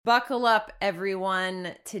Buckle up,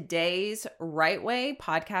 everyone. Today's Right Way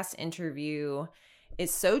podcast interview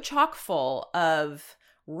is so chock full of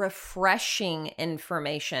refreshing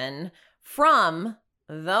information from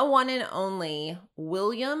the one and only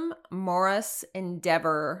William Morris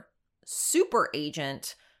Endeavor super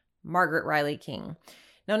agent, Margaret Riley King.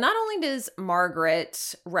 Now, not only does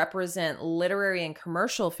Margaret represent literary and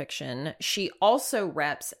commercial fiction, she also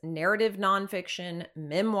reps narrative nonfiction,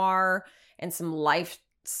 memoir, and some lifestyle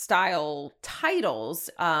titles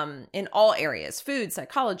in all areas: food,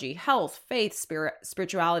 psychology, health, faith,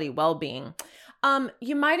 spirituality, well-being.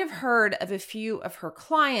 You might have heard of a few of her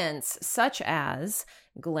clients, such as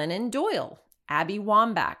Glennon Doyle, Abby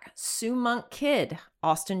Wambach, Sue Monk Kidd,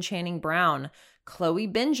 Austin Channing Brown, Chloe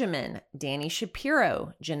Benjamin, Danny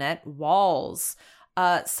Shapiro, Jeanette Walls,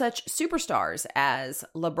 such superstars as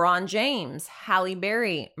LeBron James, Halle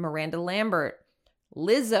Berry, Miranda Lambert,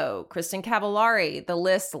 Lizzo, Kristen Cavallari. The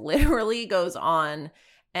list literally goes on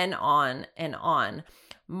and on and on.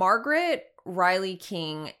 Margaret Riley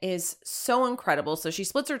King is so incredible. So she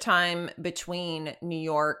splits her time between New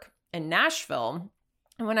York and Nashville.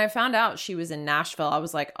 And when I found out she was in Nashville, I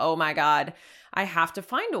was like, oh my God, I have to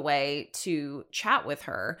find a way to chat with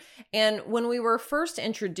her. And when we were first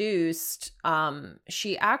introduced,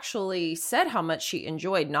 she actually said how much she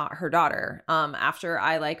enjoyed Not Her Daughter. After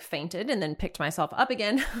I fainted and then picked myself up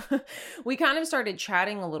again, we kind of started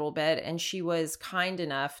chatting a little bit, and she was kind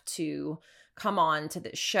enough to come on to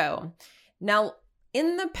this show. Now,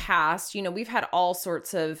 in the past, we've had all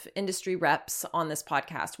sorts of industry reps on this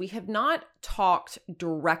podcast. We have not talked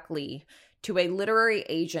directly to a literary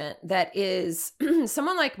agent that is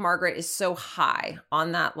someone like Margaret is so high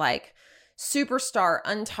on that superstar,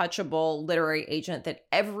 untouchable literary agent that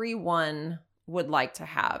everyone would like to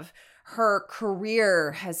have. Her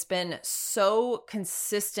career has been so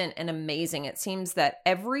consistent and amazing. It seems that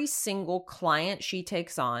every single client she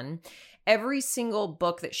takes on, every single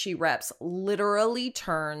book that she reps literally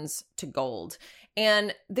turns to gold.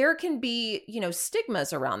 And there can be,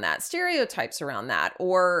 stigmas around that, stereotypes around that,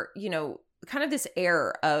 or, kind of this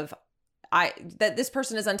air of that this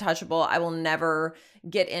person is untouchable. I will never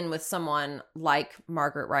get in with someone like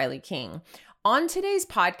Margaret Riley King. On today's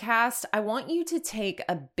podcast, I want you to take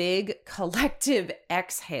a big collective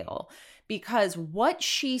exhale, because what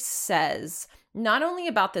she says, not only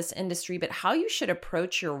about this industry, but how you should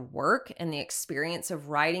approach your work and the experience of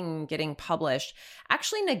writing and getting published,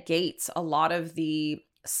 actually negates a lot of the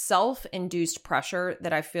self-induced pressure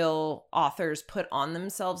that I feel authors put on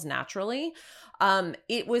themselves naturally.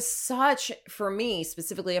 It was such, for me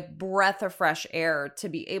specifically, a breath of fresh air to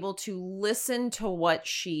be able to listen to what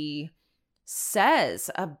she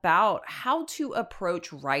says about how to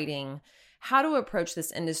approach writing, how to approach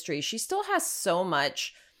this industry. She still has so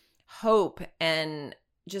much hope and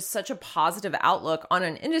just such a positive outlook on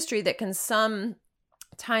an industry that can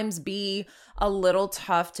sometimes be a little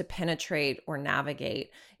tough to penetrate or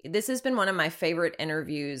navigate. This has been one of my favorite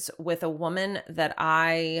interviews with a woman that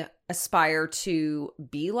I aspire to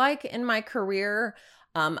be like in my career,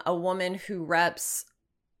 a woman who reps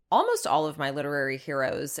almost all of my literary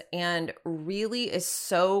heroes and really is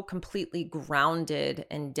so completely grounded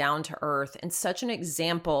and down to earth, and such an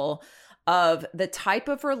example of the type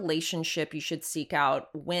of relationship you should seek out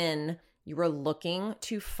when you are looking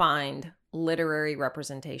to find literary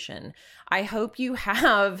representation. I hope you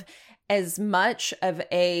have as much of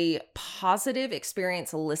a positive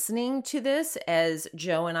experience listening to this as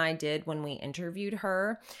Joe and I did when we interviewed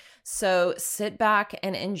her. So sit back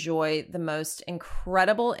and enjoy the most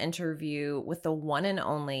incredible interview with the one and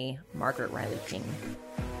only Margaret Riley King.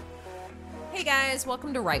 Hey guys,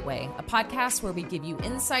 welcome to Right Way, a podcast where we give you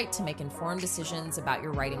insight to make informed decisions about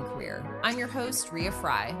your writing career. I'm your host, Ria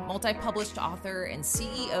Fry, multi-published author and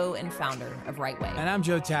CEO and founder of Right Way. And I'm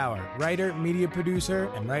Joe Tower, writer, media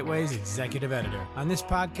producer, and Right Way's executive editor. On this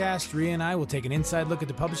podcast, Ria and I will take an inside look at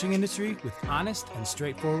the publishing industry with honest and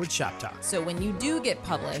straightforward shop talk. So when you do get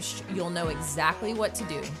published, you'll know exactly what to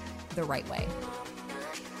do the right way.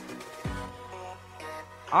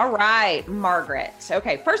 All right, Margaret.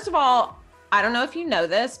 Okay, first of all, I don't know if you know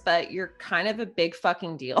this, but you're kind of a big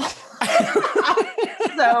fucking deal.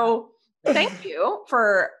 So thank you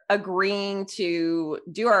for agreeing to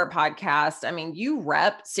do our podcast. I mean, you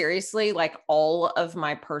rep seriously all of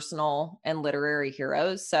my personal and literary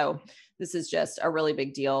heroes. So this is just a really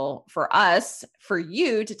big deal for us, for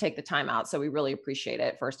you to take the time out. So we really appreciate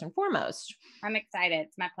it, first and foremost. I'm excited.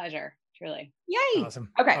 It's my pleasure. truly. Yay. Awesome.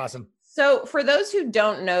 Okay. Awesome. So for those who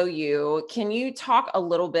don't know you, can you talk a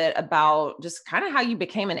little bit about just kind of how you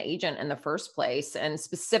became an agent in the first place, and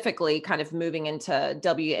specifically kind of moving into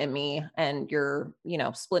WME and your,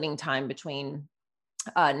 splitting time between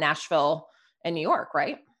Nashville and New York,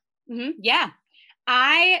 right? Mm-hmm. Yeah.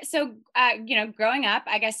 Growing up,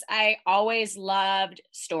 I guess I always loved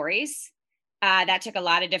stories. That took a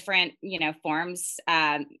lot of different, forms.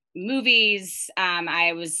 Movies.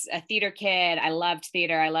 I was a theater kid. I loved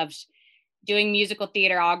theater. I loved doing musical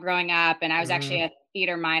theater all growing up. And I was actually a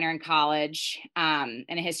theater minor in college, and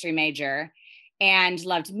a history major, and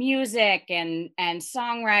loved music and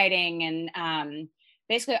songwriting and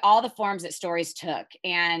basically all the forms that stories took.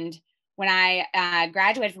 And when I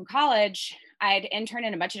graduated from college, I'd interned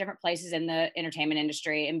in a bunch of different places in the entertainment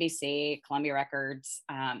industry, NBC, Columbia Records,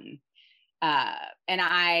 and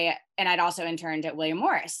I'd also interned at William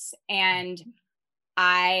Morris. And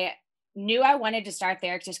I knew I wanted to start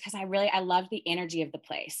there just because I loved the energy of the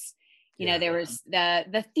place. There was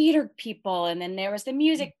the theater people, and then there was the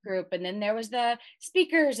music group, and then there was the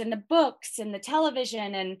speakers and the books and the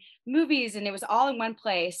television and movies, and it was all in one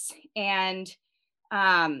place. And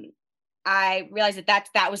I realized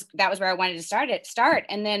that was where I wanted to start.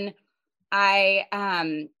 And then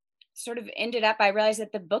I sort of ended up, I realized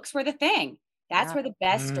that the books were the thing. That's where the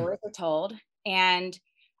best stories are told. And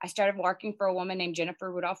I started working for a woman named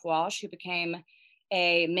Jennifer Rudolph Walsh, who became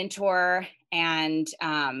a mentor and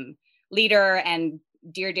leader and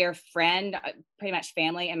dear friend, pretty much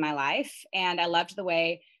family in my life. And I loved the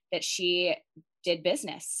way that she did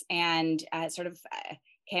business, and sort of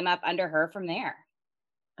came up under her from there.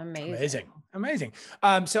 Amazing.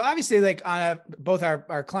 So obviously, like both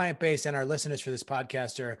our client base and our listeners for this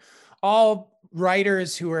podcast are all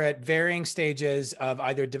writers who are at varying stages of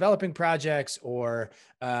either developing projects or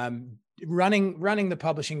running the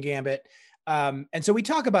publishing gambit. And so we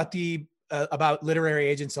talk about about literary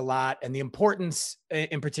agents a lot, and the importance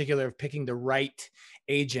in particular of picking the right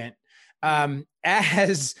agent.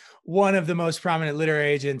 As one of the most prominent literary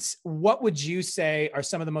agents, what would you say are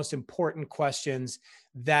some of the most important questions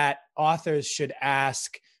that authors should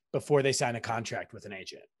ask before they sign a contract with an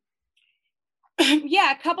agent?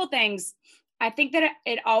 Yeah, a couple things. I think that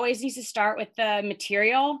it always needs to start with the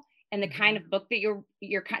material and the kind of book that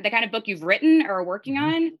the kind of book you've written or are working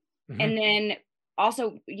on. And then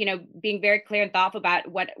also, being very clear and thoughtful about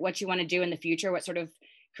what you want to do in the future, what sort of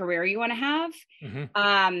career you want to have.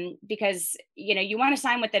 Because, you want to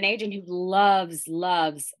sign with an agent who loves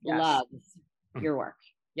your work.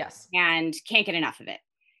 Yes. And can't get enough of it.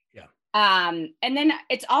 Yeah. And then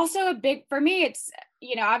it's also for me, it's,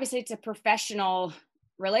 obviously it's a professional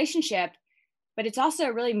relationship, but it's also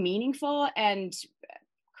a really meaningful and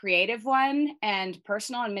creative one, and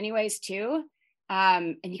personal in many ways too.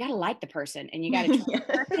 And you got to like the person, and you got to trust the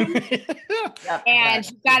person. And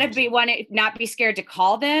you got to not be scared to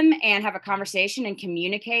call them and have a conversation and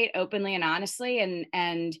communicate openly and honestly, and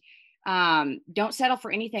don't settle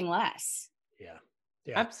for anything less.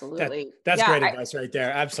 Yeah, absolutely. That's great advice right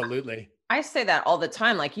there. Absolutely. I say that all the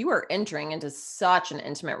time. Like, you are entering into such an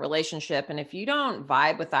intimate relationship, and if you don't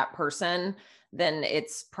vibe with that person, then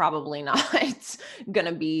it's probably not going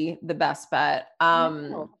to be the best bet.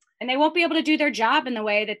 And they won't be able to do their job in the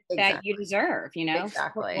way that you deserve,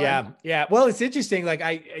 Exactly. Yeah. Well, it's interesting. Like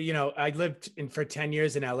I lived for 10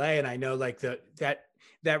 years in LA, and I know like that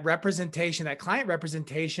representation, that client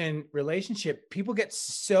representation relationship, people get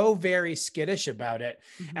so very skittish about it.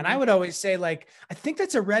 And I would always say, like, I think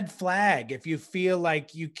that's a red flag if you feel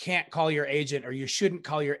like you can't call your agent, or you shouldn't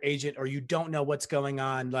call your agent, or you don't know what's going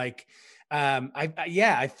on. Like,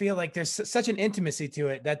 I feel like there's such an intimacy to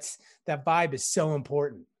it. That vibe is so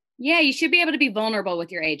important. Yeah, you should be able to be vulnerable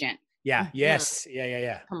with your agent. Yeah. Yes.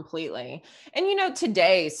 Yeah. Completely. And,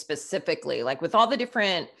 today specifically, like with all the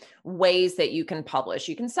different ways that you can publish,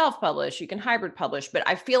 you can self-publish, you can hybrid publish, but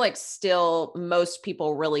I feel like still most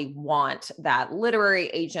people really want that literary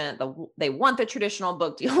agent. They want the traditional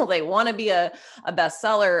book deal. They want to be a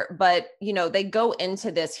bestseller, but, they go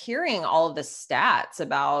into this hearing all of the stats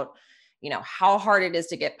about, how hard it is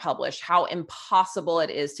to get published, how impossible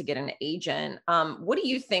it is to get an agent. What do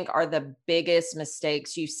you think are the biggest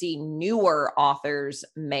mistakes you see newer authors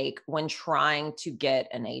make when trying to get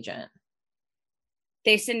an agent?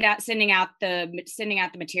 They sending out the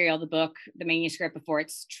material, the book, the manuscript before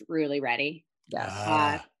it's truly ready.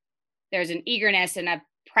 Yes. There's an eagerness and a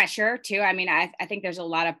pressure too. I mean, I think there's a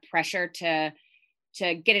lot of pressure to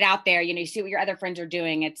get it out there. You see what your other friends are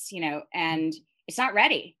doing. It's, and it's not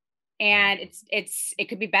ready. And it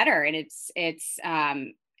could be better. And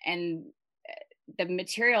and the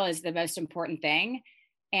material is the most important thing.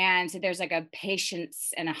 And so there's like a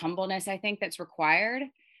patience and a humbleness, I think, that's required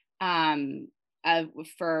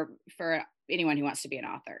for anyone who wants to be an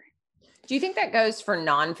author. Do you think that goes for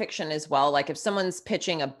nonfiction as well? Like if someone's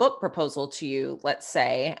pitching a book proposal to you, let's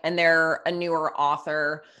say, and they're a newer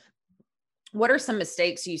author, what are some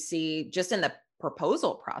mistakes you see just in the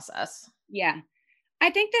proposal process? Yeah.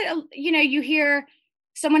 I think that, you hear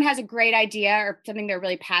someone has a great idea or something they're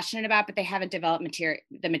really passionate about, but they haven't developed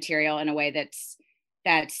the material in a way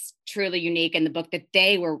that's truly unique in the book that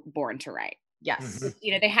they were born to write. Yes.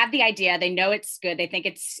 Mm-hmm. They have the idea, they know it's good. They think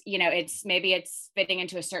it's fitting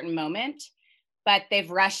into a certain moment, but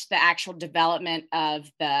they've rushed the actual development of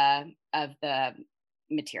the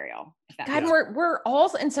material. God, we're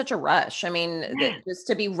all in such a rush. I mean, just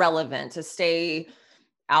to be relevant, to stay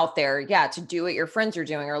out there, to do what your friends are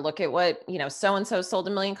doing, or look at what, so-and-so sold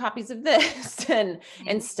 1 million copies of this. And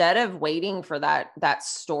instead of waiting for that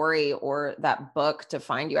story or that book to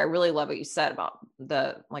find you, I really love what you said about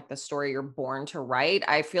the story you're born to write.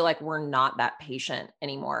 I feel like we're not that patient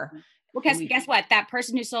anymore. Well, because guess what? That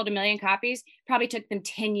person who sold 1 million copies probably took them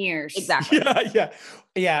 10 years. Exactly.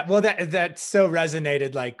 Yeah. Well, that so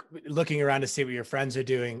resonated, like looking around to see what your friends are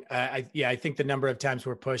doing. I think the number of times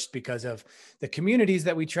we're pushed because of the communities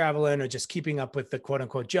that we travel in, or just keeping up with the quote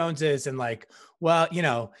unquote Joneses, and like, well,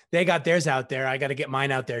 they got theirs out there, I got to get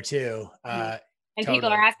mine out there too. And totally. People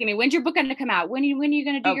are asking me, when's your book going to come out? When are you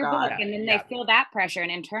going to do your book? And then they feel that pressure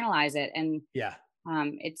and internalize it. And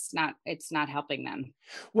it's not helping them.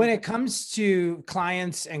 When it comes to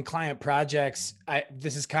clients and client projects,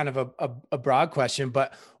 this is kind of a broad question,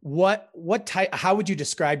 but how would you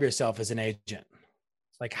describe yourself as an agent?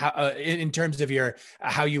 Like how, in terms of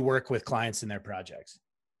how you work with clients and their projects?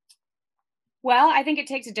 Well, I think it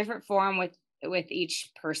takes a different form with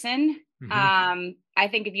each person. Mm-hmm. I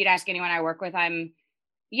think if you'd ask anyone I work with, I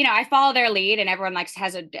follow their lead, and everyone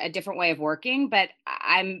has a different way of working, but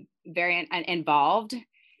I'm very involved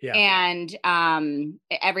and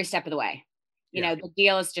every step of the way. The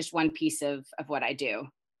deal is just one piece of what I do.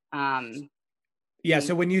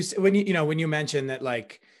 So when you mentioned that,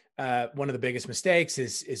 like, one of the biggest mistakes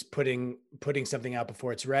is putting something out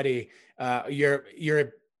before it's ready,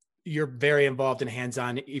 you're very involved and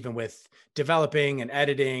hands-on, even with developing and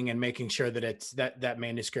editing and making sure that that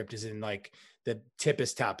manuscript is in like the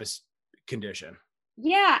toppest condition.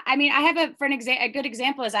 Yeah. I mean, I have a good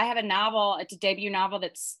example is I have a novel. It's a debut novel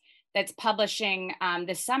that's publishing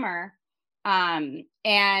this summer.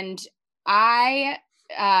 And I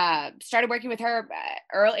started working with her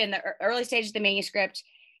early in the early stages of the manuscript.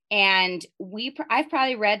 And I've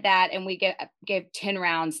probably read that, and we gave 10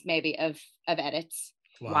 rounds maybe of edits.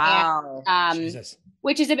 Wow. And, Jesus.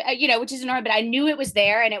 Which is enormous, but I knew it was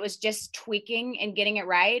there, and it was just tweaking and getting it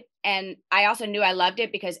right. And I also knew I loved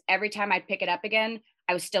it because every time I'd pick it up again,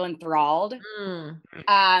 I was still enthralled.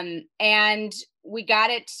 And we got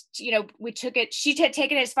it, we took it, she had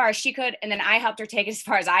taken it as far as she could, and then I helped her take it as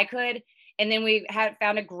far as I could. And then we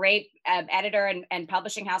found a great editor and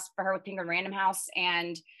publishing house for her with Penguin Random House.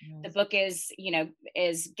 And the book is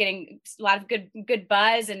getting a lot of good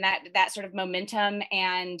buzz and that sort of momentum.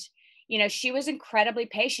 And, she was incredibly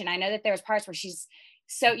patient. I know that there was parts where she's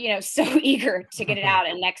so eager to get it out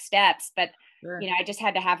and next steps, but I just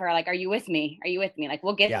had to have her like, are you with me? Like,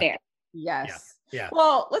 we'll get there. Yes. Yeah.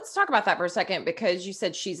 Well, let's talk about that for a second, because you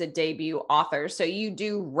said she's a debut author. So you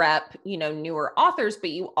do rep, newer authors, but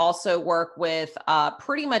you also work with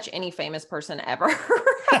pretty much any famous person ever,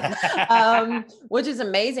 which is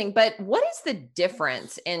amazing. But what is the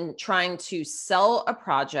difference in trying to sell a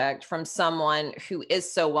project from someone who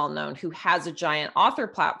is so well-known, who has a giant author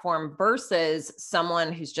platform, versus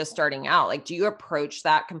someone who's just starting out? Like, do you approach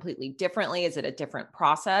that completely differently? Is it a different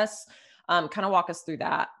process? Kind of walk us through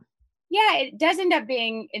that. Yeah, it does end up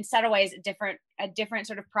being, in subtle ways, a different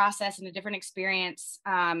sort of process and a different experience.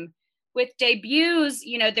 With debuts,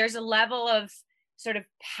 there's a level of sort of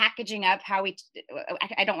packaging up how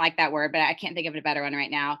I don't like that word, but I can't think of a better one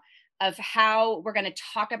right now, of how we're going to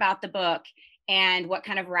talk about the book and what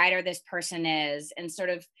kind of writer this person is, and sort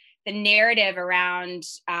of the narrative around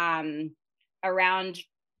the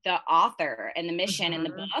author and the mission in the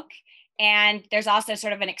book. And there's also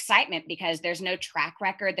sort of an excitement because there's no track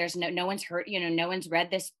record. There's no one's heard, no one's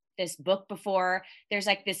read this book before. There's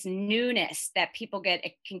like this newness that people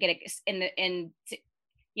can get in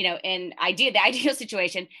the ideal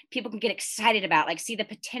situation, people can get excited about, like, see the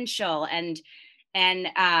potential. And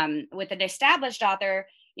with an established author,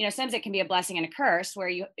 sometimes it can be a blessing and a curse,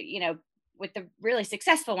 where with the really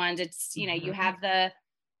successful ones, it's, you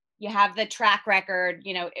have the track record,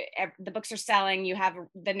 the books are selling, you have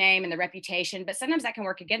the name and the reputation, but sometimes that can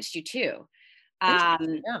work against you too. Yeah.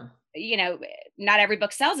 You know, not every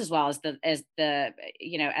book sells as well as the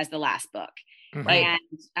last book. Right.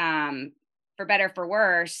 And for better or for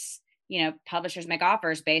worse, you know, publishers make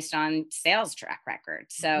offers based on sales track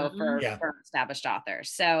records. So for established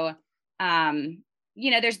authors. So,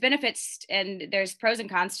 you know, there's benefits and there's pros and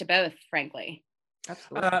cons to both, frankly.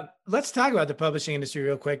 Let's talk about the publishing industry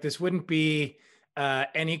real quick. This wouldn't be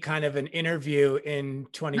any kind of an interview in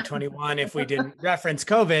 2021 if we didn't reference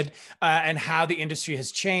COVID and how the industry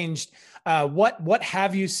has changed. What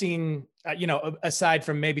have you seen, you know, aside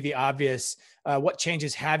from maybe the obvious, what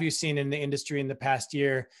changes have you seen in the industry in the past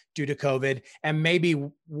year due to COVID? And maybe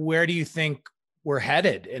where do you think we're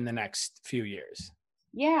headed in the next few years?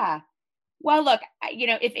 Yeah. Well, look, you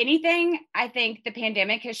know, if anything, I think the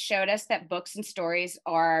pandemic has showed us that books and stories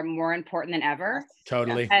are more important than ever.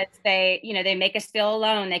 Totally. As they, you know, they make us feel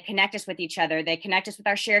alone. They connect us with each other. They connect us with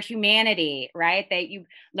our shared humanity, right? You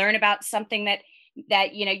learn about something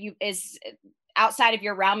that, you know, is outside of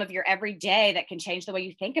your realm of your everyday that can change the way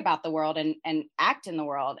you think about the world and act in the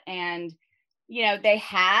world. And, you know, they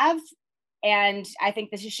have, and I think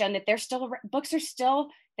this has shown that books are still,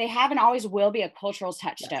 they have and always will be a cultural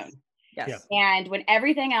touchstone. Yes. Yeah. And when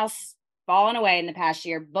everything else fallen away in the past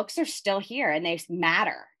year, books are still here and they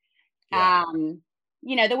matter. Yeah.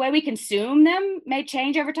 You know, the way we consume them may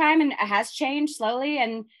change over time and it has changed slowly.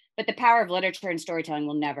 But the power of literature and storytelling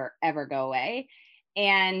will never, ever go away.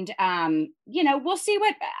 And, you know, we'll see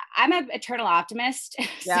I'm an eternal optimist.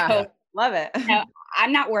 Yeah. So, love it. You know,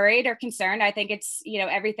 I'm not worried or concerned. I think it's, you know,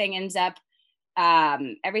 everything ends up,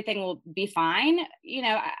 everything will be fine. You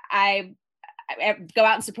know, I go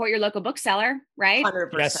out and support your local bookseller, right?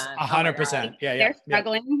 100%. Yes, 100%. Yeah, They're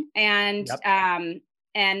struggling, and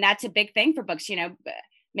and that's a big thing for books. You know,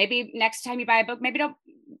 maybe next time you buy a book, maybe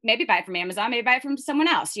buy it from Amazon, maybe buy it from someone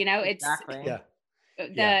else. You know, exactly.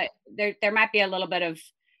 There might be a little bit of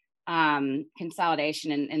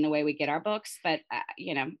consolidation in the way we get our books, but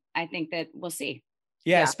you know, I think that we'll see.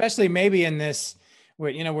 Yeah, especially maybe in this,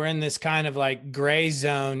 where, you know, we're in this kind of like gray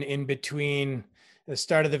zone in between the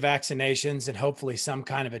start of the vaccinations and hopefully some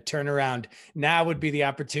kind of a turnaround. Now would be the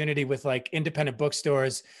opportunity with like independent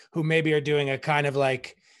bookstores who maybe are doing a kind of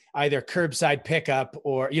like either curbside pickup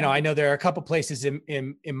or, you know, I know there are a couple places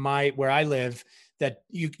in where I live that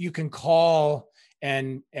you can call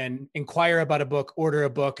and inquire about a book, order a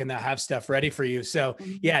book, and they'll have stuff ready for you. So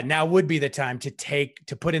yeah, now would be the time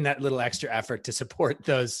to put in that little extra effort to support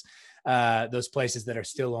those places that are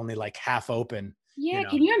still only like half open. Yeah. You know?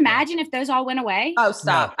 Can you imagine if those all went away? Oh,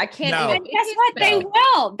 stop. No. I can't. No. Even, guess what? They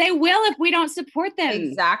will. They will if we don't support them.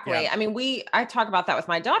 Exactly. Yeah. I mean, I talk about that with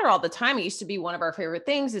my daughter all the time. It used to be one of our favorite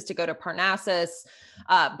things is to go to Parnassus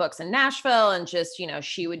Books in Nashville and just, you know,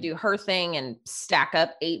 she would do her thing and stack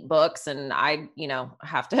up 8 books. And I, you know,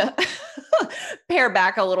 have to pare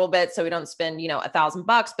back a little bit so we don't spend, you know,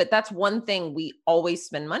 $1,000. But that's one thing we always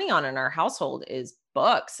spend money on in our household is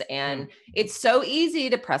books. And it's so easy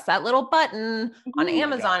to press that little button on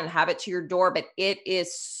Amazon and have it to your door, but it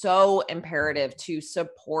is so imperative to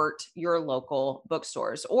support your local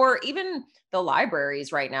bookstores or even the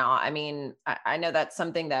libraries right now. I mean, I know that's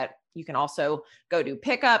something that you can also go to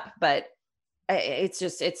pickup, but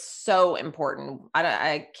it's so important.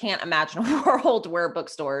 I can't imagine a world where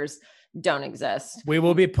bookstores don't exist. We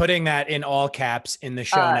will be putting that in all caps in the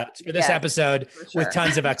show notes for this episode with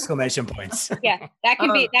tons of exclamation points. Yeah, that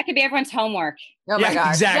could be everyone's homework. Oh my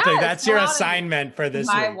gosh. Exactly. Yes, that's your assignment for this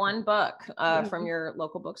buy week. one book from your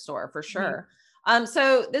local bookstore for sure.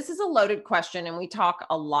 So this is a loaded question and we talk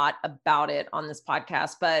a lot about it on this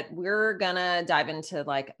podcast, but we're gonna dive into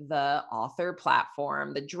like the author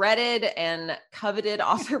platform, the dreaded and coveted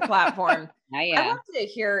author platform. I want to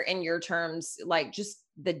hear in your terms, like just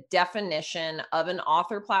the definition of an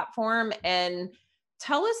author platform and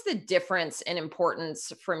tell us the difference in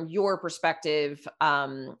importance from your perspective,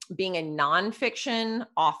 being a nonfiction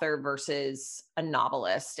author versus a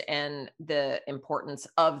novelist and the importance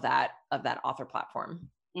of that author platform.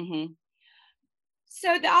 Mm-hmm.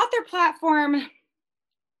 So the author platform,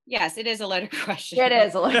 yes, it is a loaded question. It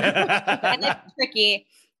is a loaded question. And it's tricky.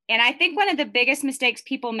 And I think one of the biggest mistakes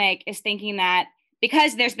people make is thinking that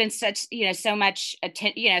because there's been such, you know, so much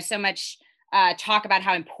talk about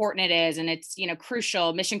how important it is, and it's, you know,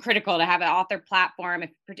 crucial, mission critical to have an author platform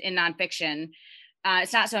in nonfiction.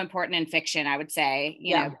 It's not so important in fiction, I would say.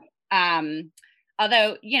 You know,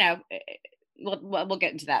 although, you know, we'll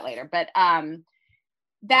get into that later. But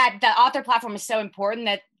that the author platform is so important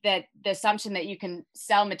that the assumption that you can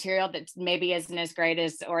sell material that maybe isn't as great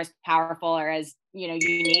as or as powerful or as, you know,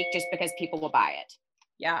 unique just because people will buy it.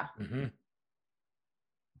 Yeah.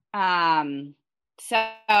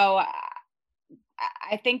 So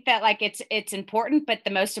I think that like it's important, but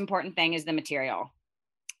the most important thing is the material.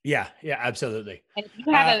 Yeah, absolutely. And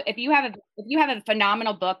if you have a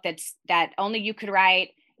phenomenal book that only you could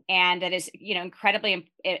write, and that is, incredibly,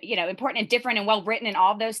 important and different and well written and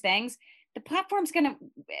all of those things, the platform's gonna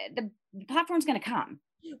come.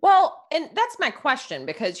 Well, and that's my question,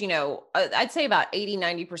 because, I'd say about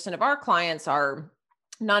 80-90% of our clients are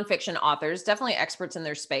nonfiction authors, definitely experts in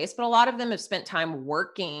their space, but a lot of them have spent time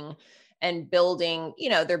working and building,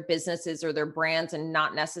 their businesses or their brands, and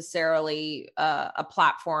not necessarily a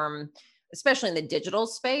platform, especially in the digital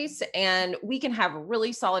space. And we can have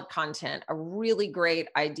really solid content, a really great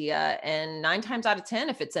idea. And 9 times out of 10,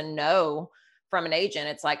 if it's a no from an agent,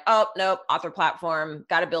 it's like, oh, nope, author platform,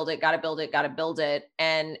 got to build it.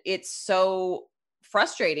 And it's so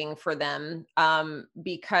frustrating for them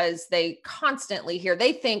because they constantly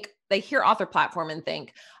they hear author platform and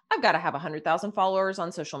think, I've got to have 100,000 followers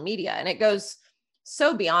on social media. And it goes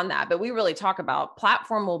so beyond that. But we really talk about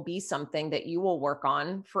platform will be something that you will work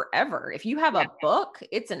on forever. If you have a book,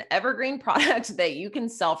 it's an evergreen product that you can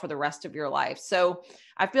sell for the rest of your life. So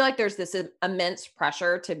I feel like there's this immense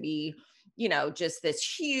pressure to be, just this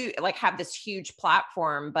huge, like have this huge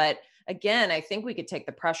platform. But again, I think we could take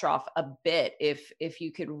the pressure off a bit if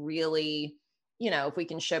you could really, if we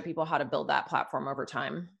can show people how to build that platform over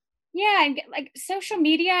time. Yeah. And like social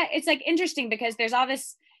media, it's like interesting because there's all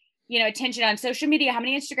this, attention on social media, how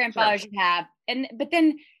many Instagram followers you have. But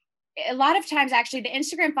then a lot of times actually the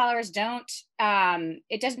Instagram followers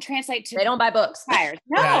it doesn't translate to. They don't buy books. Buyers.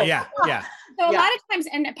 No. Yeah. So a lot of times,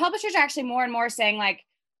 and publishers are actually more and more saying like,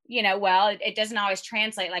 well, it doesn't always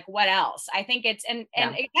translate. Like what else? I think it's,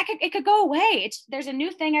 it could go away. There's a new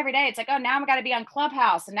thing every day. It's like, oh, now I've got to be on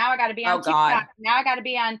Clubhouse, and now I got to be on TikTok. Now I got to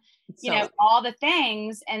be on, all the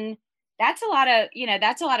things. And that's a lot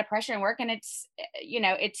of pressure and work. And it's,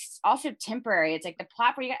 it's also temporary. It's like the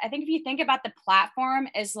platform. I think if you think about the platform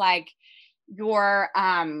as like your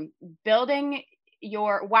building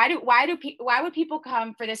your, why would people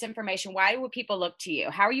come for this information? Why would people look to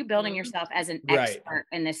you? How are you building yourself as an expert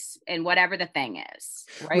in this, in whatever the thing is?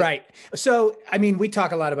 Right. So, I mean, we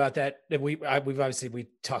talk a lot about that. We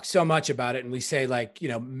talk so much about it, and we say like,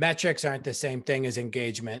 metrics aren't the same thing as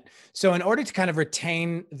engagement. So in order to kind of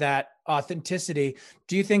retain that authenticity,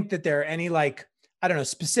 do you think that there are any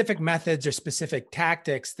specific methods or specific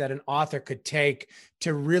tactics that an author could take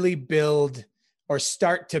to really build or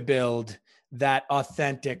start to build that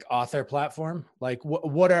authentic author platform? Like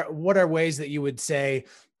what are ways that you would say,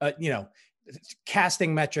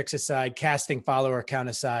 casting metrics aside, casting follower count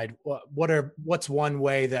aside, what's one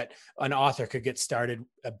way that an author could get started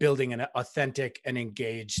building an authentic and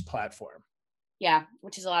engaged platform? Yeah.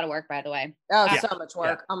 Which is a lot of work, by the way. Oh, so much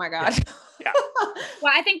work. Yeah. Oh my God. Yeah.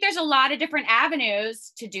 Well, I think there's a lot of different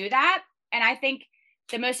avenues to do that. And I think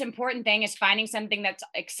the most important thing is finding something that's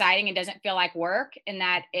exciting and doesn't feel like work, and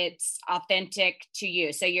that it's authentic to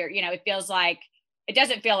you. So it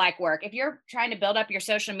doesn't feel like work. If you're trying to build up your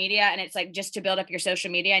social media and it's like just to build up your social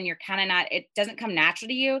media and you're kind of not, it doesn't come natural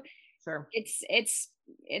to you. Sure. It's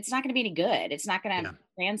not going to be any good. It's not going to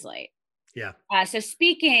translate. Yeah. So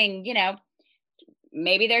speaking,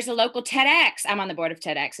 maybe there's a local TEDx. I'm on the board of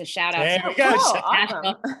TEDx. So shout out. There we go.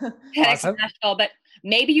 Awesome. TEDx Nashville. But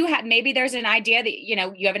maybe there's an idea that,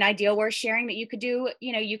 you have an idea worth sharing that you could do,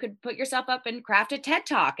 you could put yourself up and craft a TED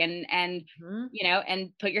Talk and and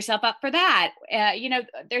put yourself up for that.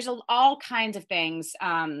 There's all kinds of things.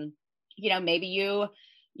 Maybe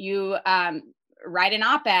you write an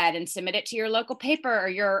op-ed and submit it to your local paper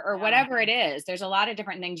or whatever it is. There's a lot of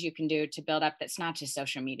different things you can do to build up that's not just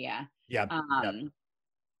social media. Yeah.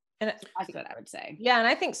 And that's what I would say. Yeah. And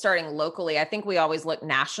I think starting locally, I think we always look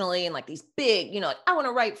nationally and like these big, like I want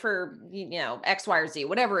to write for, X, Y, or Z,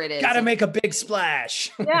 whatever it is. Got to make a big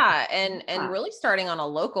splash. Yeah. And really starting on a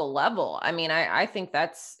local level. I mean, I think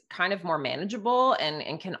that's kind of more manageable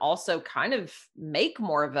and can also kind of make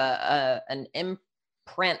more of an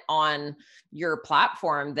imprint on your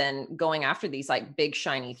platform than going after these like big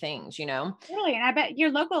shiny things, Totally. And I bet your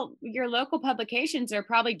local publications are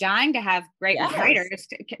probably dying to have great writers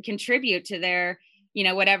to contribute to their,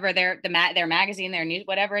 whatever their magazine, their news,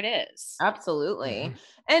 whatever it is. Absolutely.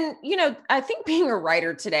 Mm-hmm. And, I think being a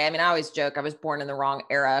writer today, I mean, I always joke I was born in the wrong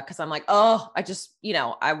era because I'm like, oh, I just,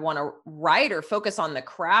 I want to write or focus on the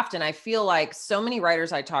craft. And I feel like so many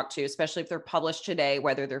writers I talk to, especially if they're published today,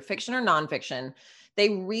 whether they're fiction or nonfiction, they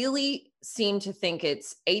really seem to think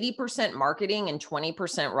it's 80% marketing and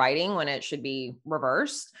 20% writing when it should be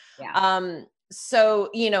reversed. Yeah. So,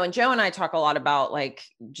 and Joe and I talk a lot about like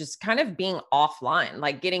just kind of being offline,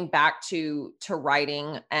 like getting back to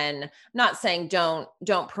writing, and not saying don't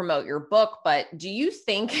promote your book, but do you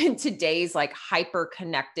think in today's like hyper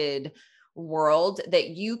connected world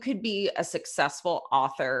that you could be a successful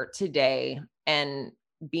author today and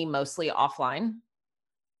be mostly offline?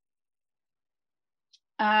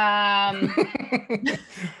 I mean,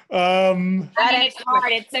 it's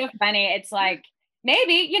hard. It's so funny. It's like,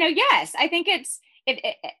 maybe, yes, I think it's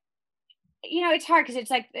hard because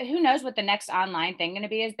it's like, who knows what the next online thing going to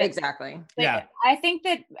be is. But, exactly. But I think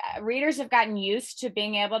that readers have gotten used to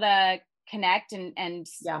being able to connect and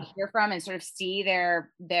hear from and sort of see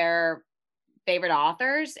their favorite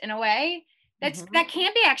authors in a way that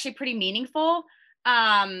can be actually pretty meaningful.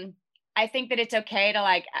 I think that it's okay to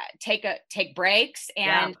like take breaks,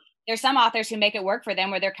 and there's some authors who make it work for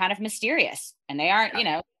them where they're kind of mysterious and they aren't,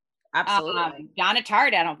 Absolutely. Donna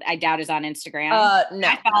Tartt, I doubt is on Instagram. No,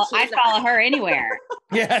 I follow her anywhere.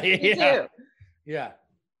 Yeah.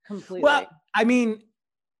 Completely. Well, I mean,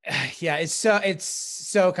 yeah, it's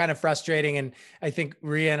so kind of frustrating. And I think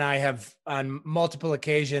Ria and I have on multiple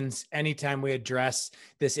occasions, anytime we address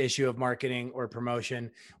this issue of marketing or promotion,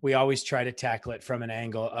 we always try to tackle it from an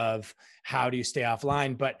angle of how do you stay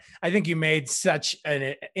offline? But I think you made such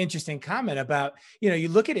an interesting comment about, you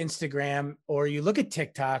look at Instagram or you look at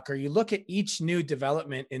TikTok or you look at each new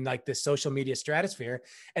development in like the social media stratosphere,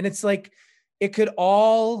 and it's like, it could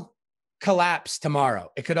all collapse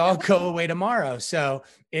tomorrow. It could all go away tomorrow. So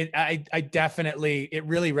I definitely, it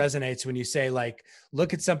really resonates when you say like,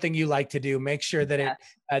 look at something you like to do, make sure that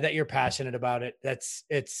that you're passionate about it.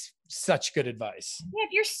 It's such good advice. Yeah,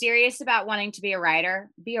 if you're serious about wanting to be a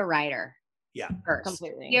writer, be a writer. Yeah, first.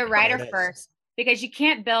 Completely. Be a writer first, because you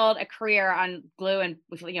can't build a career on glue and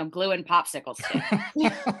popsicle sticks.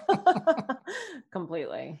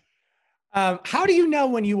 Completely. How do you know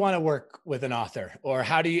when you want to work with an author, or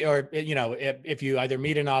how do you, or, if you either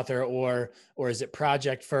meet an author or is it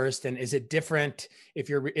project first, and is it different if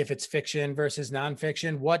it's fiction versus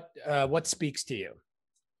nonfiction? What speaks to you?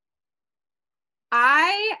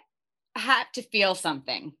 I have to feel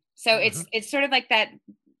something. So it's sort of like that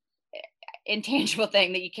intangible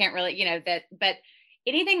thing that you can't really, but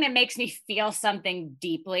anything that makes me feel something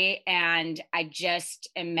deeply and I just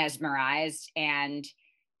am mesmerized and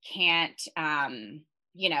can't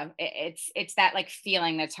it's that like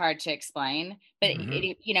feeling that's hard to explain, but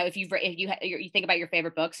if you think about your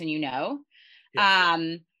favorite books and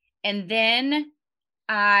and then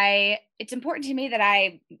it's important to me that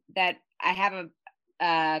I have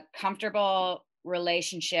a comfortable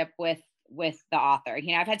relationship with the author.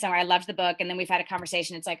 I've had some where I loved the book and then we've had a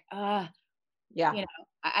conversation, it's like I'm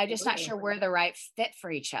just not sure we're the right fit for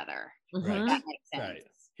each other. If that makes sense.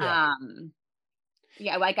 Right.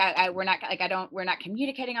 We're not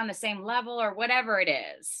communicating on the same level or whatever it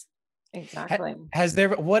is. Exactly. Has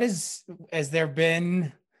there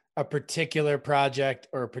been a particular project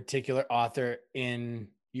or a particular author in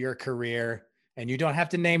your career, and you don't have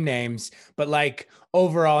to name names, but like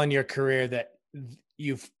overall in your career that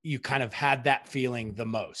you kind of had that feeling the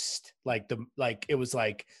most, it was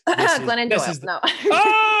like Glennon Doyle. No.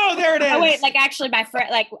 Oh, there it is. Oh wait, like actually my friend,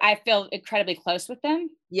 like I feel incredibly close with them.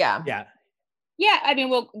 Yeah. I mean,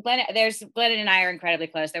 well, Glennon and I are incredibly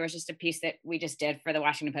close. There was just a piece that we just did for the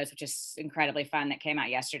Washington Post, which is incredibly fun, that came out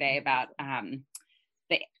yesterday about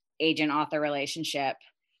the agent-author relationship.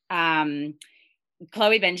 Chloe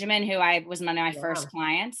Benjamin, who was one of my first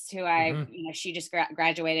clients, who she just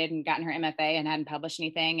graduated and gotten her MFA and hadn't published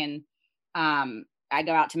anything. And I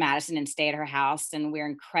go out to Madison and stay at her house, and we're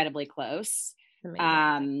incredibly close.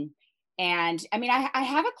 Amazing. And I mean, I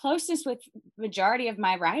have a closeness with majority of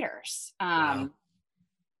my writers.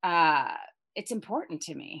 It's important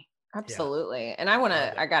to me. Absolutely. Yeah. And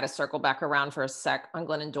I got to circle back around for a sec on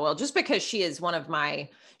Glennon Doyle, just because she is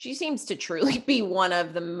she seems to truly be one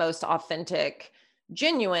of the most authentic,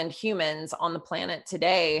 genuine humans on the planet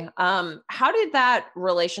today. How did that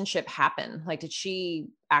relationship happen? Like, did she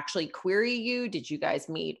actually query you? Did you guys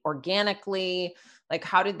meet organically? Like,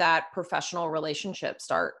 how did that professional relationship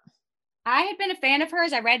start? I had been a fan of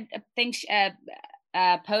hers. I read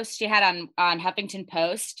a post she had on Huffington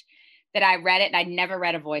Post that I read it, and I'd never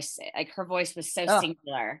read a voice. Like, her voice was so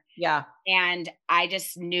singular. Yeah. And I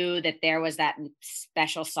just knew that there was that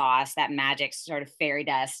special sauce, that magic sort of fairy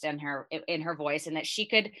dust in her voice, and that she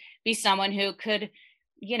could be someone who could,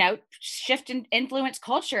 shift and influence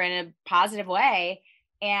culture in a positive way.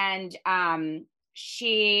 And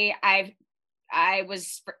I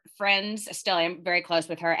was friends, still am very close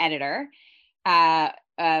with her editor,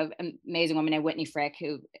 amazing woman named Whitney Frick,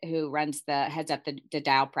 who heads up the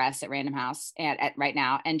Dial Press at Random House at right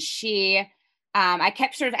now. And she, I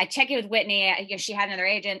checked in with Whitney. She had another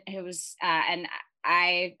agent who was, and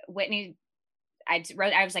Whitney, I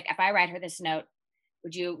was like, if I write her this note,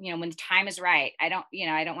 would you, when the time is right, I don't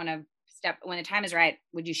want to when the time is right,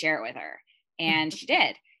 would you share it with her? And she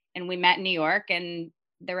did. And we met in New York, and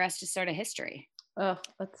the rest is sort of history. Oh,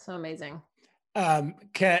 that's so amazing. I'm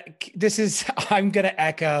going to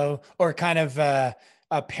echo or kind of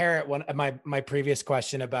parrot one of my previous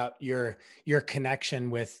question about your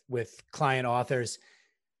connection with client authors.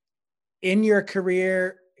 In your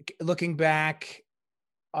career, looking back,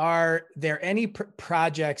 are there any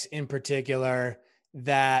projects in particular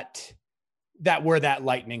that were that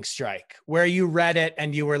lightning strike where you read it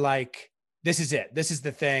and you were like, this is it. This is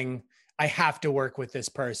the thing. I have to work with this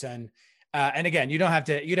person. And again, you don't have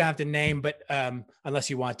to name, but unless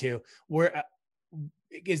you want to,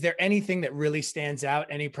 is there anything that really stands out?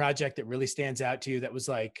 Any project that really stands out to you that was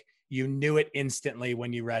like, you knew it instantly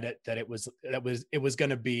when you read it, that it was going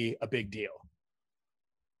to be a big deal?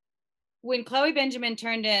 When Chloe Benjamin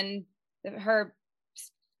turned in her,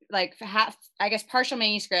 partial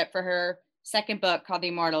manuscript for her second book called The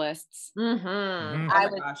Immortalists.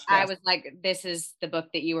 I was like, this is the book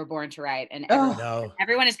that you were born to write. And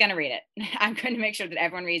everyone is going to read it. I'm going to make sure that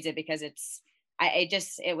everyone reads it because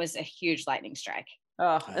it was a huge lightning strike.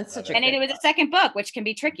 Oh, that's such a and it was a second book, which can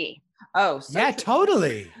be tricky. Oh, so yeah,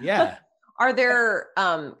 totally. Yeah. Are there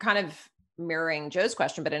kind of mirroring Joe's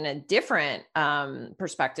question, but in a different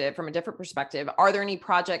perspective, are there any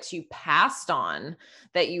projects you passed on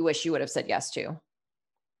that you wish you would have said yes to?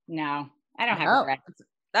 No, I don't have regrets.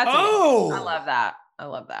 That's amazing. I love that.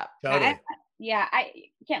 Totally. I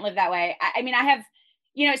can't live that way. I mean, I have,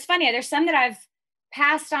 it's funny. There's some that I've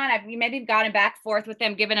passed on. I've maybe gone back and forth with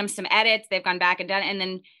them, given them some edits. They've gone back and done, and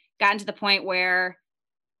then gotten to the point where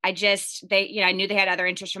I knew they had other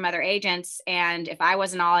interests from other agents. And if I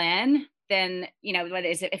wasn't all in, then,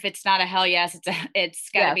 if it's not a hell yes, it's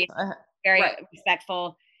gotta be very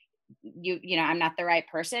respectful. I'm not the right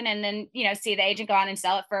person. And then, see the agent go on and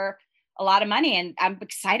sell it for a lot of money. And I'm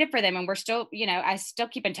excited for them. And we're still, I still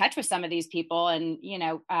keep in touch with some of these people and,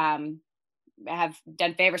 have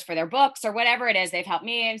done favors for their books or whatever it is. They've helped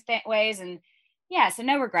me in ways. And so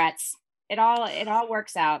no regrets. It all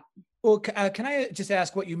works out. Well, can I just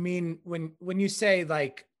ask what you mean when you say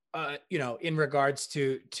like, in regards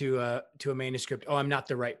to a manuscript, I'm not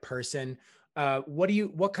the right person.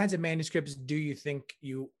 What kinds of manuscripts do you think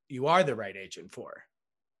you are the right agent for?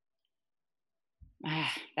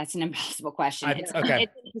 That's an impossible question.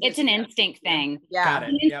 It's an instinct thing. Yeah. It's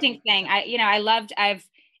an instinct thing.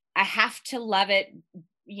 I have to love it,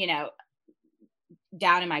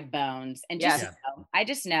 down in my bones and I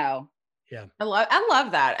just know. Yeah. I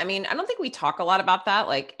love that. I mean, I don't think we talk a lot about that,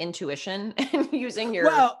 like intuition and using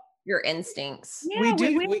your instincts. Yeah,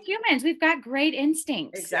 we're humans. We've got great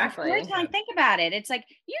instincts. Exactly. Think about it. It's like,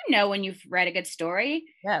 when you've read a good story.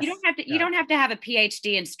 Yes. You don't have to have a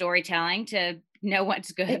PhD in storytelling to know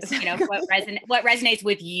what's good. Exactly. What resonates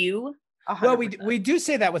with you. 100%. Well, we do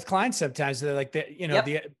say that with clients sometimes. They're like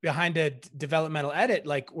the behind a developmental edit,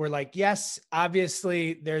 like we're like, yes,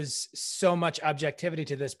 obviously there's so much objectivity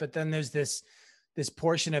to this, but then there's this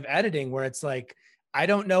portion of editing where it's like, I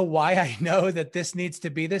don't know why I know that this needs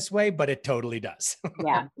to be this way, but it totally does.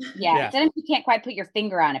 Yeah. Sometimes you can't quite put your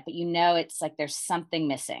finger on it, but it's like there's something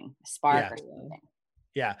missing, a spark or something.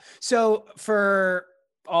 Yeah. So for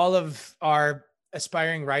all of our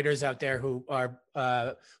aspiring writers out there who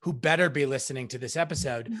better be listening to this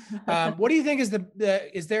episode, what do you think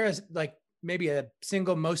is there maybe a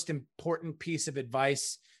single most important piece of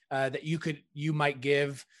advice that you might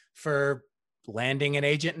give for landing an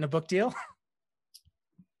agent in a book deal?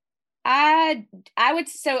 I would.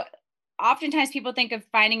 So oftentimes people think of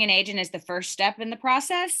finding an agent as the first step in the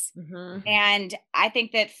process. Mm-hmm. And I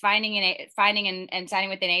think that finding and signing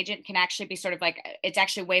with an agent can actually be sort of like, it's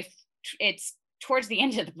actually it's towards the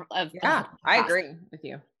end of I agree with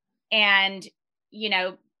you. And,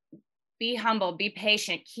 be humble, be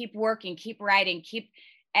patient, keep working, keep writing, keep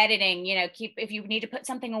editing, if you need to put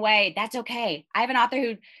something away, that's okay. I have an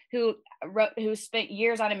author who spent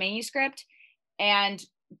years on a manuscript and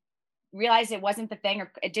realized it wasn't the thing,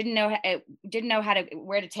 or it didn't know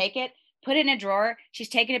where to take it, put it in a drawer. She's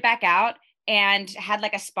taken it back out and had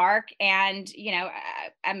like a spark. And,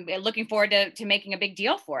 I'm looking forward to making a big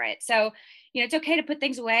deal for it. So, it's okay to put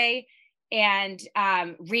things away and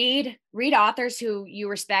read authors who you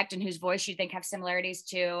respect and whose voice you think have similarities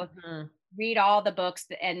to. Mm-hmm. Read all the books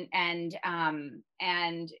and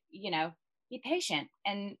be patient.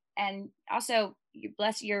 And also you're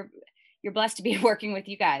blessed to be working with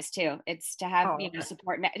you guys too. It's to have,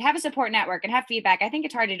 have a support network and have feedback. I think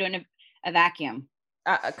it's hard to do in a vacuum.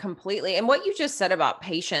 Completely. And what you just said about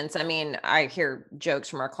patience, I mean, I hear jokes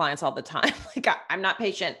from our clients all the time. Like, I'm not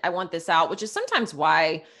patient. I want this out, which is sometimes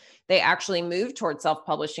why they actually move towards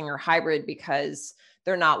self-publishing or hybrid, because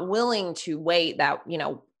they're not willing to wait that,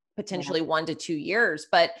 potentially 1 to 2 years.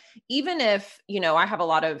 But even if,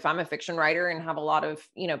 I'm a fiction writer and have a lot of,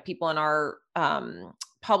 people in our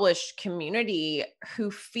published community who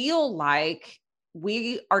feel like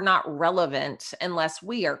we are not relevant unless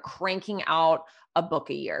we are cranking out a book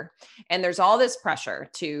a year. And there's all this pressure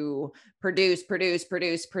to produce,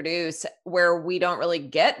 where we don't really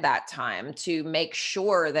get that time to make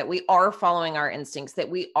sure that we are following our instincts, that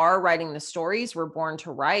we are writing the stories we're born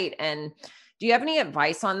to write. And do you have any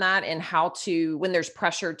advice on that, and how to, when there's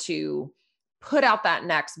pressure to put out that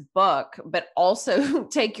next book, but also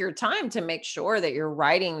take your time to make sure that you're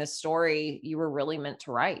writing the story you were really meant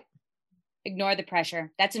to write? Ignore the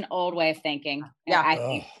pressure. That's an old way of thinking. Yeah. I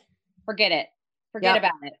think, forget it. Forget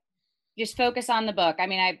about it. Just focus on the book. I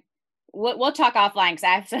mean, we'll talk offline, because I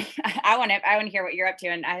have some, I want to hear what you're up to.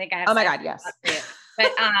 And I think I have, oh my God, yes.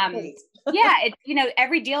 But yeah, it's,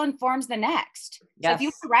 every deal informs the next. Yes. So if you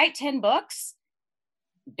want to write 10 books,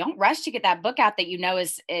 don't rush to get that book out that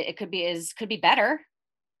could be better.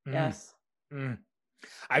 Yes.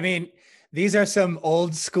 I mean, these are some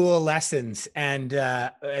old school lessons, and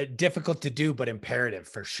difficult to do, but imperative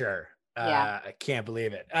for sure. I can't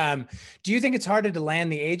believe it. Do you think it's harder to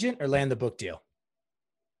land the agent or land the book deal?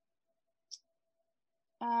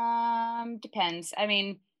 Depends. I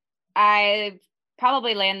mean, I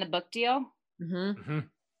probably land the book deal. I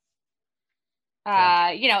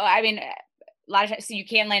mean, a lot of times, so you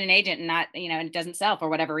can land an agent and not, and it doesn't sell for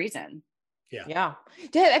whatever reason. Yeah.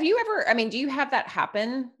 Have you ever, do you have that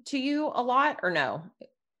happen to you a lot, or no?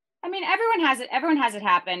 I mean, everyone has it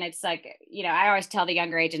happen. It's like, I always tell the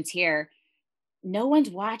younger agents here, no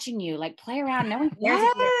one's watching you. Like, play around. No one cares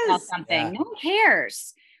if you sell something. Yeah. No one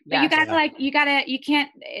cares. But you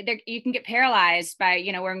can get paralyzed by,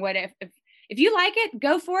 wearing what if you like it,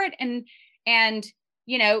 go for it. And,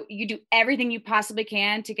 you do everything you possibly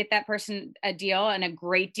can to get that person a deal, and a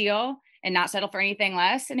great deal, and not settle for anything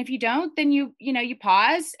less. And if you don't, then you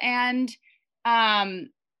pause and,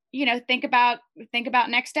 think about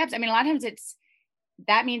next steps. I mean, a lot of times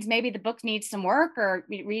that means maybe the book needs some work, or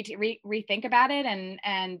rethink about it.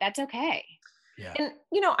 And that's okay. Yeah. And,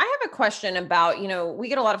 I have a question about, we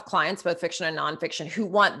get a lot of clients, both fiction and nonfiction, who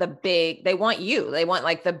want they want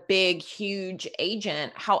like the big, huge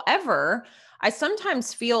agent. However, I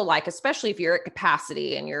sometimes feel like, especially if you're at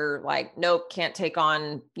capacity and you're like, nope, can't take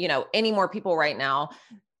on, any more people right now.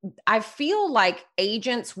 I feel like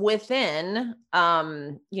agents within,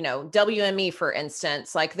 WME, for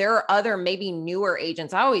instance, like there are other maybe newer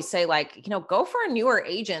agents. I always say, like, go for a newer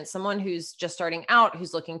agent, someone who's just starting out,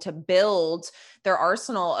 who's looking to build their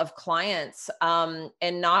arsenal of clients, and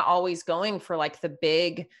not always going for like the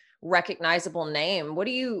big recognizable name. What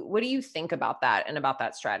do you think about that and about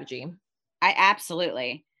that strategy? I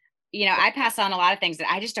absolutely. I pass on a lot of things that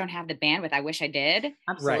I just don't have the bandwidth. I wish I did.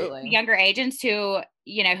 Absolutely. Right. Younger agents who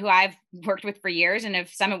I've worked with for years, and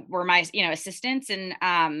if some were my, assistants, and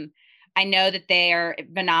I know that they are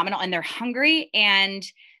phenomenal, and they're hungry, and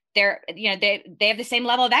they're, they have the same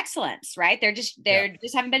level of excellence, right? They just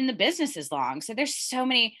haven't been in the business as long. So there's so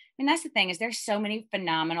many, I mean, that's the thing, is there's so many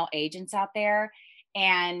phenomenal agents out there.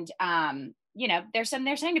 And, there's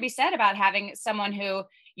something to be said about having someone who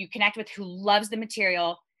you connect with, who loves the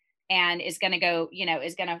material, and is going to go,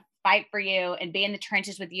 is going to fight for you and be in the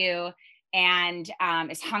trenches with you, and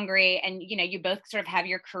is hungry. And, you both sort of have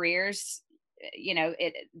your careers,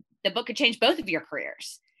 the book could change both of your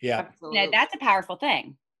careers. Yeah. That's a powerful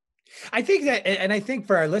thing. I think that, and I think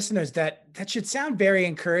for our listeners, that should sound very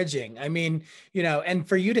encouraging. I mean, and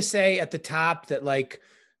for you to say at the top that, like,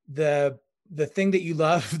 the thing that you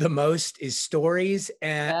love the most is stories.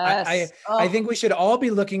 And yes. I think we should all be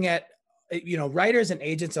looking at, writers and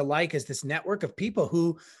agents alike as this network of people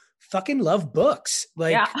who fucking love books,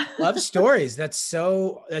 like love stories. That's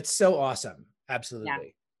so awesome.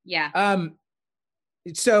 Absolutely. Yeah.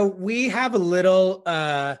 So we have a little,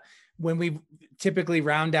 when we typically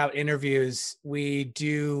round out interviews, we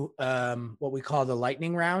do what we call the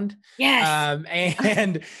lightning round. Yes.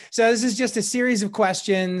 And so this is just a series of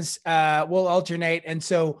questions. We'll alternate. And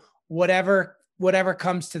so whatever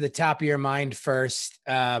comes to the top of your mind first,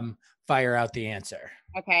 fire out the answer.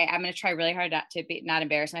 Okay, I'm going to try really hard not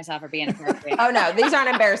embarrass myself or be inappropriate. Oh no, these aren't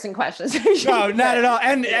embarrassing questions. No, not at all.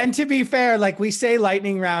 And to be fair, like we say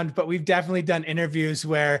lightning round, but we've definitely done interviews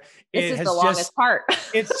where this is the longest part.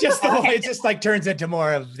 It's just it just like turns into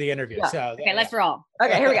more of the interview. Yeah. So okay, let's roll.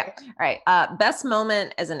 Okay, here we go. All right. Best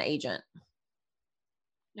moment as an agent.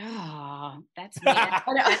 Oh, that's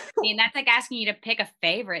mean. That's like asking you to pick a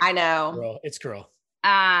favorite. I know. It's cruel.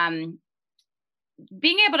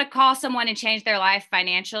 Being able to call someone and change their life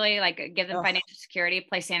financially, like give them financial security,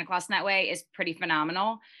 play Santa Claus in that way is pretty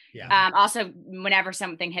phenomenal. Yeah. Also, whenever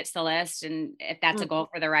something hits the list, and if that's a goal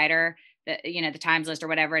for the writer, the Times list or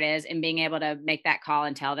whatever it is, and being able to make that call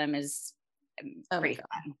and tell them is pretty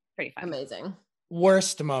fun. Pretty fun. Amazing.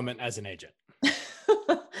 Worst moment as an agent.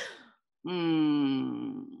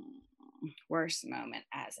 Worst moment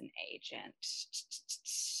as an agent.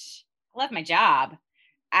 I love my job.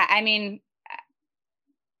 I mean,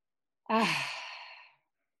 gosh,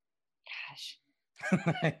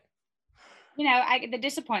 the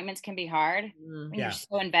disappointments can be hard when you're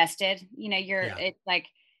so invested. It's like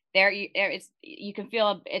you can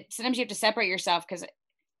feel it. Sometimes you have to separate yourself because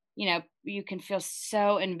you can feel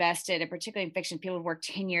so invested, and particularly in fiction, people have worked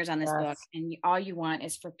 10 years on this book, and all you want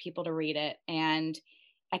is for people to read it, and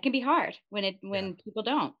that can be hard when people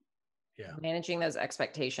don't. Yeah, managing those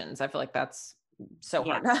expectations, I feel like that's so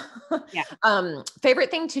hard. Yeah. Favorite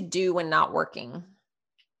thing to do when not working?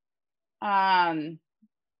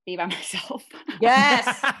 Be by myself. Yes.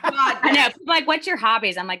 God, I know. Like, what's your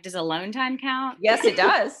hobbies? I'm like, does alone time count? Yes, it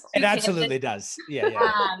does. It absolutely does. Yeah.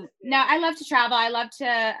 No, I love to travel. I love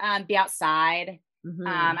to be outside.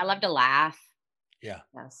 I love to laugh. Yeah.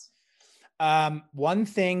 Yes. One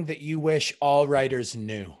thing that you wish all writers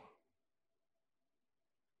knew.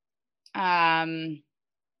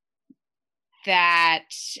 That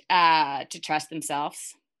to trust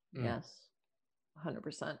themselves. Yes.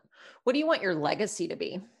 100%. What do you want your legacy to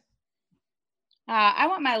be? I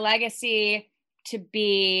want my legacy to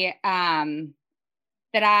be that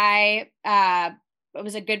I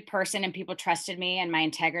was a good person and people trusted me, and my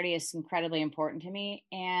integrity is incredibly important to me,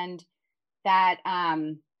 and that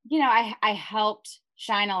I helped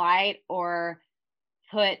shine a light or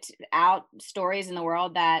put out stories in the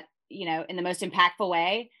world that in the most impactful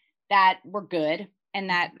way, that were good, and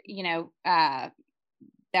that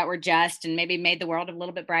that were just, and maybe made the world a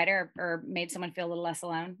little bit brighter, or made someone feel a little less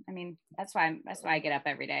alone. I mean, that's why I get up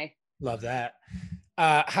every day. Love that.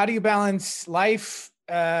 How do you balance life,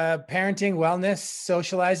 parenting, wellness,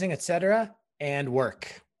 socializing, etc., and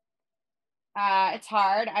work? It's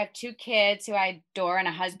hard. I have 2 kids who I adore, and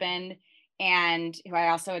a husband, and who I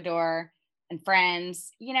also adore, and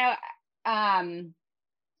friends.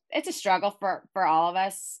 It's a struggle for all of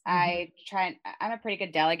us. I'm a pretty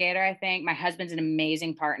good delegator, I think. My husband's an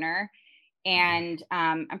amazing partner, and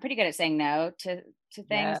I'm pretty good at saying no to things.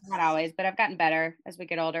 Yes. Not always, but I've gotten better as we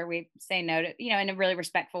get older. We say no to, in a really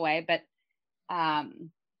respectful way, but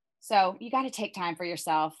so you got to take time for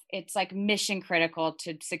yourself. It's like mission critical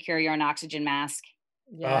to secure your own oxygen mask.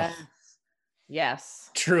 Yes. Oh.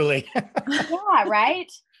 Yes. Truly. Yeah,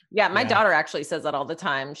 right? Yeah, my daughter actually says that all the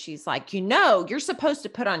time. She's like, you're supposed to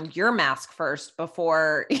put on your mask first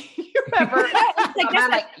before you ever.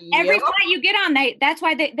 Every flight you get on, that's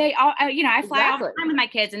why they all, I fly all the time with my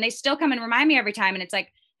kids, and they still come and remind me every time. And it's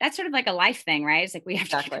like, that's sort of like a life thing, right? It's like, we have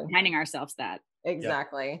to keep reminding ourselves that.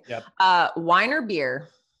 Exactly. Yep. Wine or beer?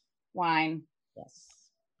 Wine.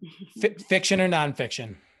 Yes. Fiction or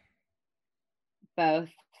nonfiction? Both.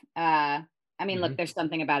 Look, there's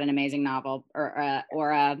something about an amazing novel or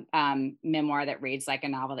a memoir that reads like a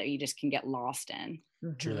novel that you just can get lost in.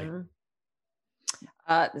 Truly.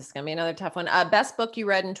 This is going to be another tough one. Best book you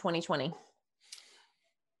read in 2020?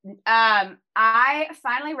 I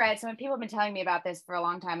finally read, some people have been telling me about this for a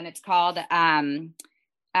long time, and it's called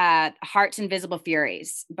Heart's Invisible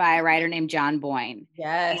Furies by a writer named John Boyne.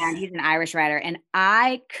 Yes. And he's an Irish writer, and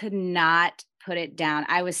I could not put it down.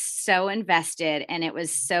 I was so invested, and it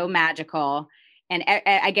was so magical. And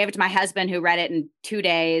I gave it to my husband, who read it in 2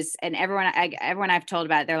 days. And everyone I've told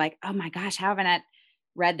about it, they're like, "Oh my gosh, how have I not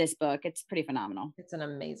read this book?" It's pretty phenomenal. It's an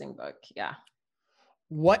amazing book. Yeah.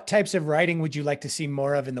 What types of writing would you like to see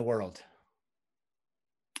more of in the world?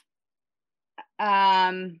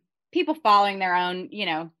 People following their own,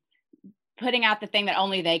 putting out the thing that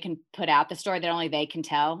only they can put out, the story that only they can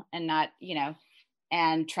tell, and not,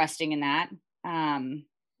 and trusting in that.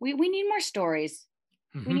 We need more stories.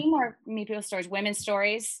 We need more people's stories, women's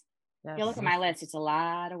stories. Yes. If you look at my list, it's a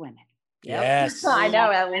lot of women. Yes. I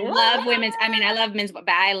know. I love women's. I love men's, but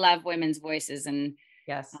I love women's voices. And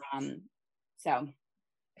yes. So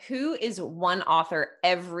Who is one author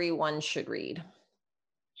everyone should read?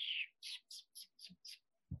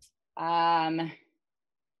 If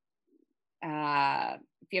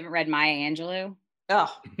you haven't read Maya Angelou,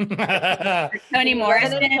 Toni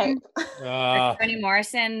Morrison,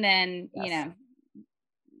 then yes.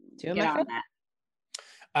 Get on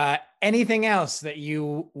that. Anything else that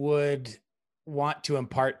you would want to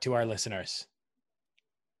impart to our listeners?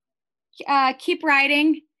 Keep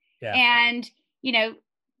writing. Yeah. And,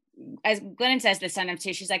 as Glennon says this sometimes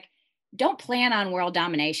too, she's like, don't plan on world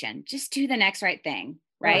domination. Just do the next right thing.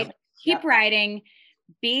 Right. Yeah. Keep writing,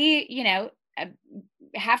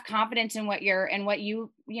 have confidence in what your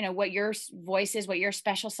voice is, what your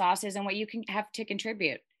special sauce is, and what you can have to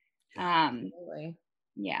contribute. Absolutely.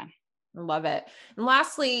 Yeah. I love it. And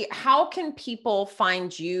lastly, how can people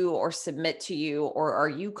find you or submit to you, or are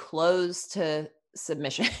you closed to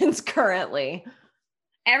submissions currently?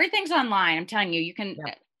 Everything's online. I'm telling you, you can.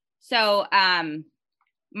 Yeah. So,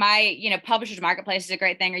 my, Publishers Marketplace is a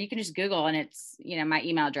great thing, or you can just Google and it's, my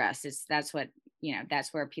email address is, that's where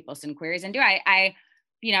people send queries and I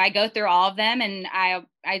go through all of them, and I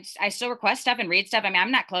still request stuff and read stuff. I mean,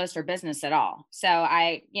 I'm not closed for business at all. So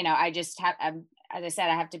I just have, as I said,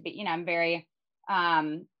 I have to be, I'm very,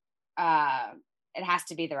 it has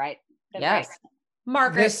to be the right. Yes.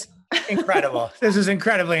 Margaret. Incredible. This is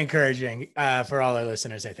incredibly encouraging for all our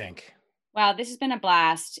listeners, I think. Wow. This has been a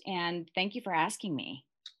blast. And thank you for asking me.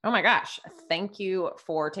 Oh my gosh. Thank you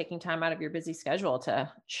for taking time out of your busy schedule to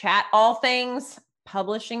chat all things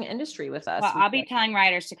publishing industry with us. Well, I'll be telling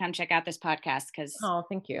writers to come check out this podcast because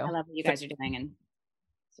thank you. I love what you guys are doing, and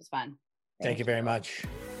this is fun. Thank you very much.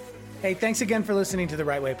 Hey, thanks again for listening to the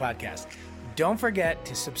Right Way podcast. Don't forget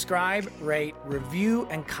to subscribe, rate, review,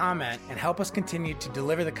 and comment, and help us continue to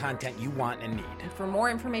deliver the content you want and need. And for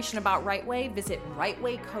more information about Right Way, visit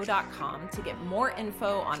rightwayco.com to get more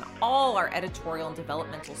info on all our editorial and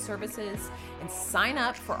developmental services, and sign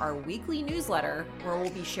up for our weekly newsletter, where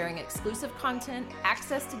we'll be sharing exclusive content,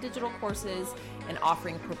 access to digital courses, and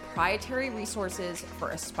offering proprietary resources for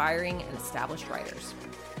aspiring and established writers.